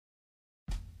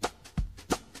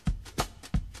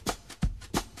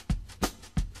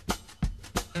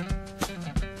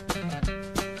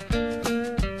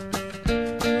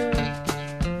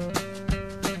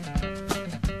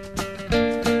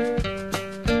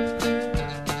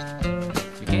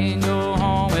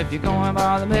if you're going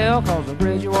by the mill, 'cause the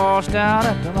bridge washed out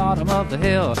at the bottom of the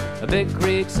hill. The big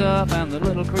creek's up and the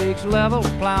little creek's level.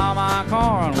 Plow my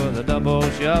corn with a double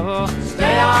shovel.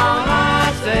 Stay all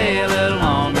night, stay a little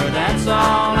longer. Dance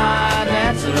all night,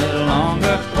 dance a little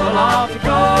longer. Pull off your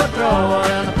coat, throw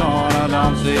it in the corner.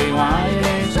 Don't see why you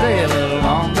ain't stay a little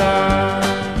longer.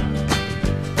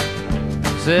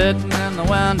 Sitting in the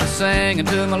window singing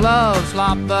to my love.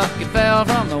 Slop bucket fell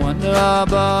from the window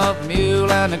above.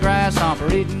 Mule and the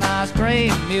grasshopper eating ice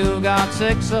cream. Mule got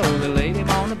sick, so they laid him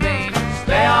on the beam.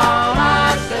 Stay all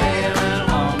night, stay a little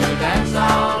longer. Dance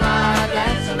all night,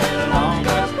 dance a little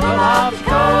longer. Pull off your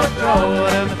coat, throw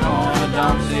it in the corner.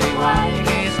 Don't see why you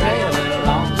can't stay a little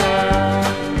longer.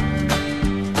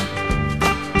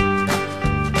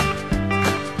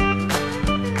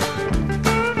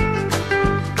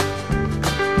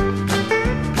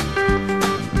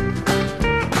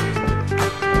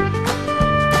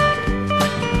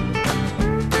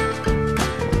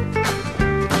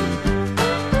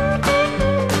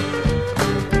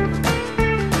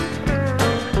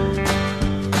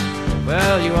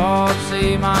 Well, you ought to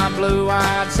see my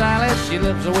blue-eyed Sally. She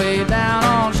lives away down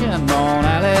on Shinbone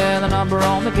Alley. The number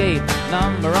on the gate,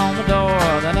 number on the door.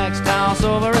 The next house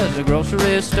over is a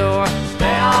grocery store.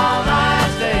 Stay all night,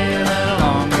 stay a little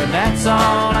longer. Dance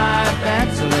all night,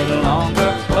 dance a little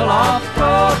longer. Pull off the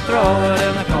coat, throw it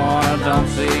in the corner. Don't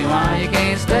see why you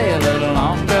can't stay a little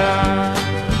longer.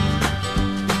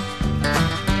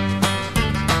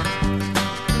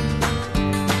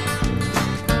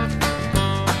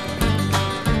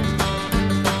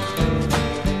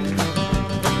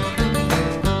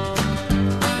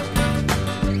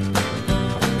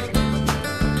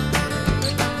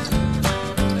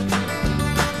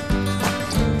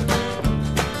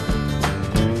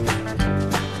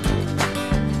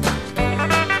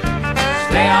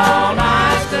 Stay all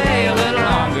night, stay a little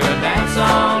longer. Dance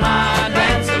all night,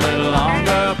 dance a little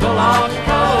longer. Pull off your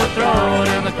coat, throw it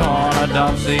in the corner.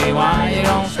 Don't see why you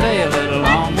don't stay a little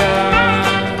longer.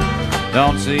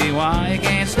 Don't see why you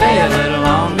can't stay a little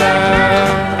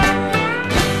longer.